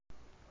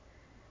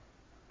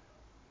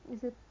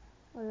Is it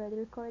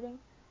already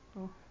recording?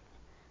 Oh.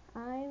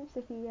 I'm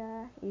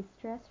Sophia, a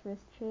stressed,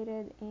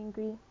 frustrated,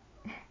 angry.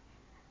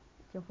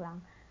 Joke lang.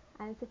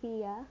 I'm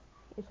Sophia,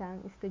 isang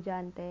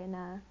estudyante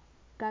na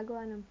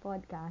gagawa ng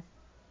podcast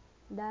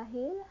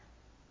dahil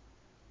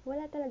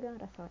wala talagang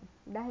rason.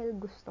 Dahil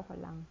gusto ko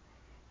lang.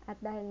 At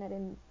dahil na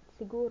rin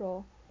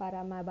siguro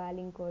para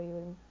mabaling ko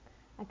yung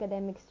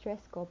academic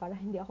stress ko para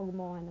hindi ako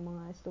gumawa ng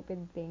mga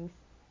stupid things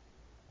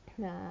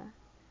na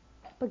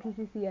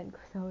pagsisisihan ko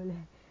sa huli.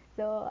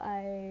 So,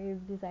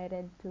 I've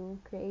decided to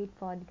create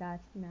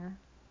podcast na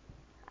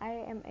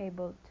I am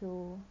able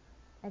to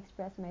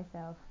express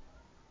myself.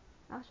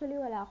 Actually,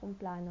 wala akong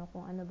plano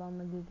kung ano bang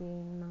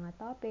magiging mga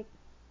topic,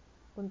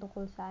 kung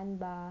tungkol saan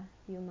ba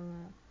yung mga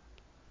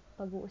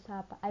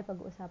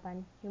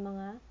pag-uusapan, yung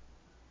mga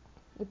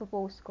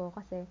ipopost ko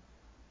kasi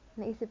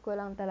naisip ko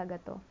lang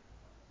talaga to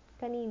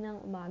kaninang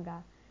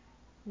umaga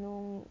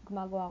nung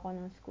gumagawa ako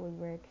ng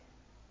schoolwork.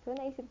 So,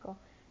 naisip ko,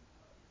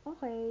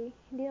 okay,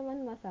 hindi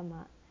naman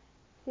masama.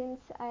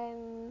 Since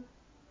I'm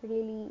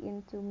really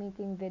into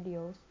making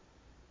videos,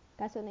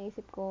 kaso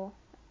naisip ko,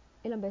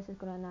 ilang beses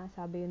ko na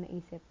nasabi yung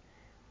naisip.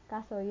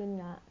 Kaso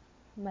yun nga,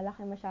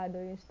 malaki masyado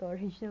yung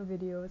storage ng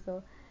video.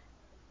 So,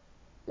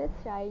 let's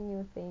try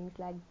new things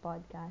like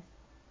podcast.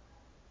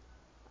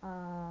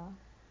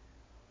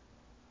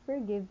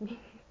 Forgive me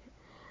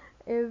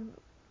if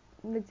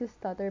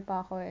nagsistutter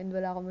pa ako and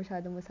wala akong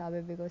masyadong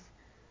masabi because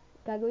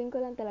gagawin ko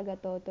lang talaga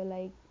to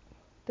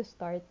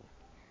start.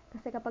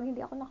 Kasi kapag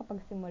hindi ako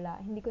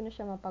nakapagsimula, hindi ko na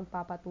siya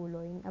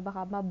mapagpapatuloy.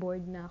 Baka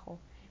ma-bored na ako.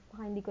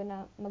 Baka hindi ko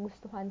na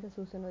magustuhan sa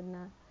susunod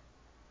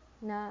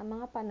na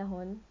mga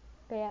panahon.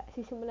 Kaya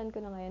sisimulan ko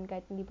na ngayon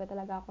kahit hindi pa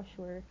talaga ako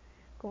sure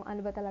kung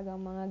ano ba talaga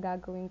ang mga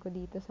gagawin ko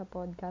dito sa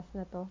podcast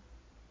na to.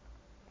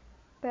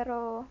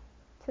 Pero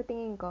sa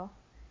tingin ko,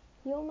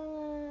 yung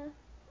mga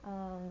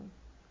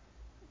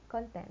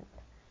content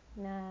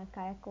na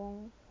kaya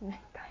kong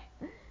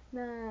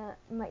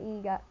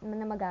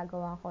na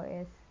magagawa ko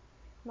is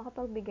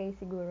makapagbigay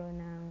siguro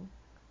ng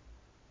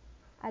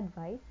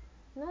advice,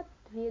 not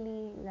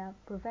really la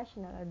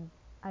professional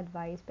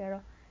advice, pero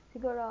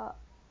siguro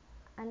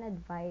an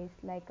advice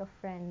like a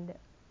friend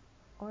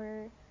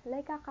or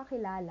like a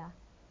kakilala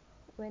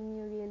when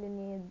you really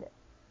need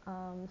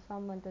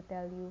someone to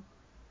tell you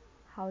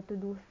how to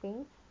do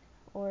things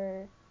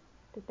or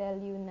to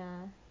tell you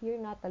na you're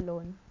not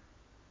alone.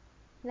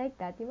 Like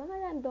that, yung mga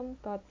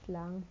random thoughts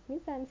lang.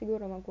 Minsan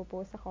siguro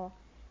magpo-post ako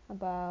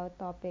about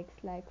topics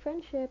like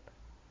friendship,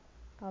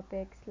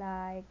 topics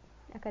like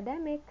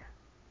academic,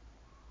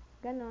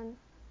 ganon.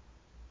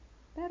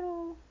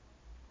 Pero,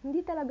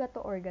 hindi talaga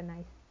to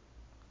organized.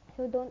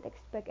 So, don't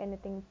expect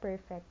anything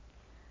perfect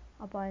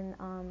upon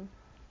on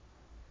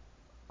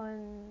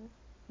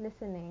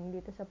listening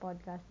dito sa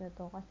podcast na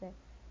to kasi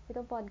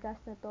itong podcast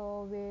na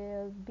to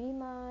will be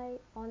my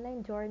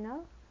online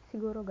journal.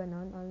 Siguro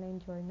ganon, online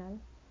journal.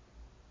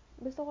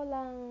 Gusto ko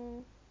lang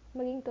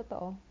maging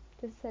totoo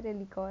sa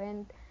sarili ko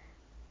and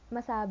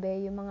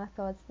masabi yung mga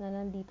thoughts na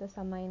nandito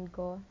sa mind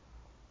ko.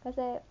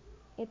 Kasi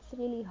it's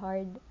really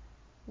hard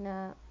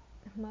na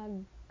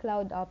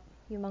mag-cloud up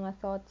yung mga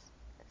thoughts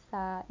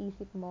sa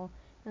isip mo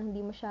na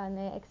hindi mo siya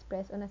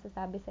na-express o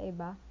nasasabi sa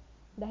iba.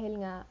 Dahil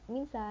nga,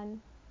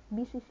 minsan,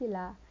 busy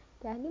sila,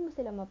 kaya hindi mo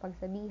sila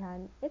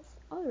mapagsabihan. It's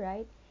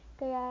alright.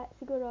 Kaya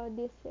siguro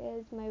this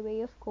is my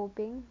way of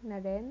coping na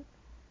rin.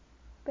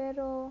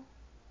 Pero,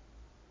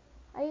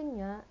 ayun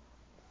nga,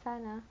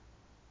 sana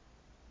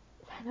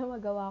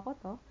magawa ko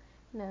to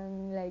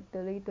ng like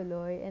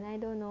tuloy-tuloy. And I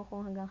don't know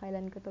kung hanggang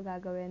kailan ko to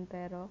gagawin,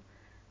 pero,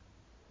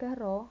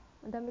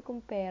 ang dami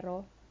kong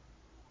pero,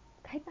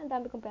 kahit ang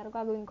dami kong pero,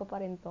 gagawin ko pa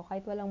rin to.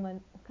 Kahit walang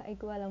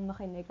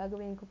makinig,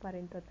 gagawin ko pa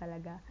rin to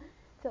talaga.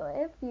 So,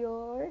 if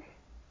you're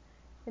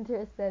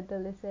interested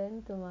to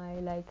listen to my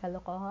like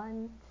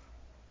kalokohan,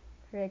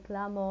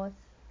 reklamos,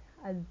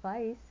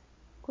 advice,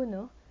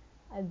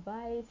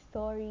 advice,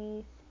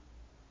 stories,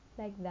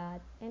 like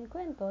that, and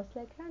kwentos,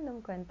 like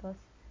random kwentos,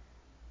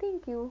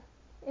 thank you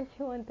if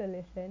you want to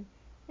listen.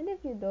 And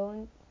if you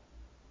don't,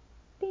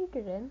 thank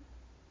you rin.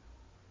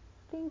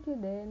 Thank you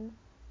din.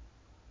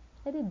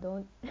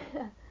 Don't.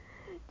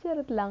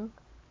 Charot lang.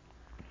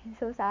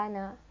 So,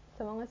 sana,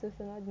 sa mga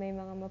susunod, may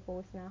mga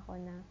ma-post na ako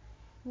na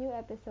new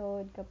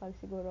episode kapag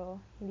siguro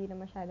hindi na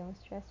masyadong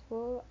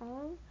stressful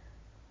ang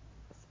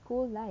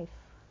school life.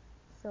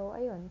 So,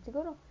 ayun.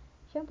 Siguro,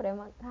 syempre,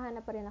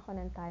 maghahanap pa rin ako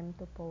ng time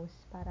to post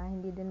para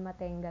hindi din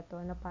matenga to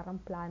na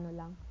parang plano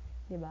lang.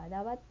 'Di ba?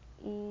 Dapat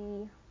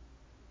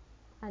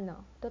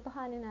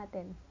totohanin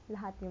natin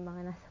lahat yung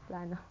mga nasa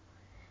plano.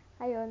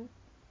 Ayun.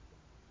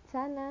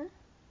 Sana,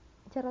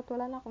 charot,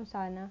 wala na akong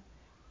sana.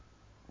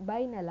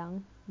 Bye na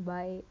lang.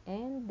 Bye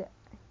and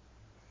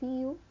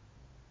see you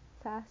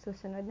sa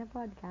susunod na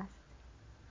podcast.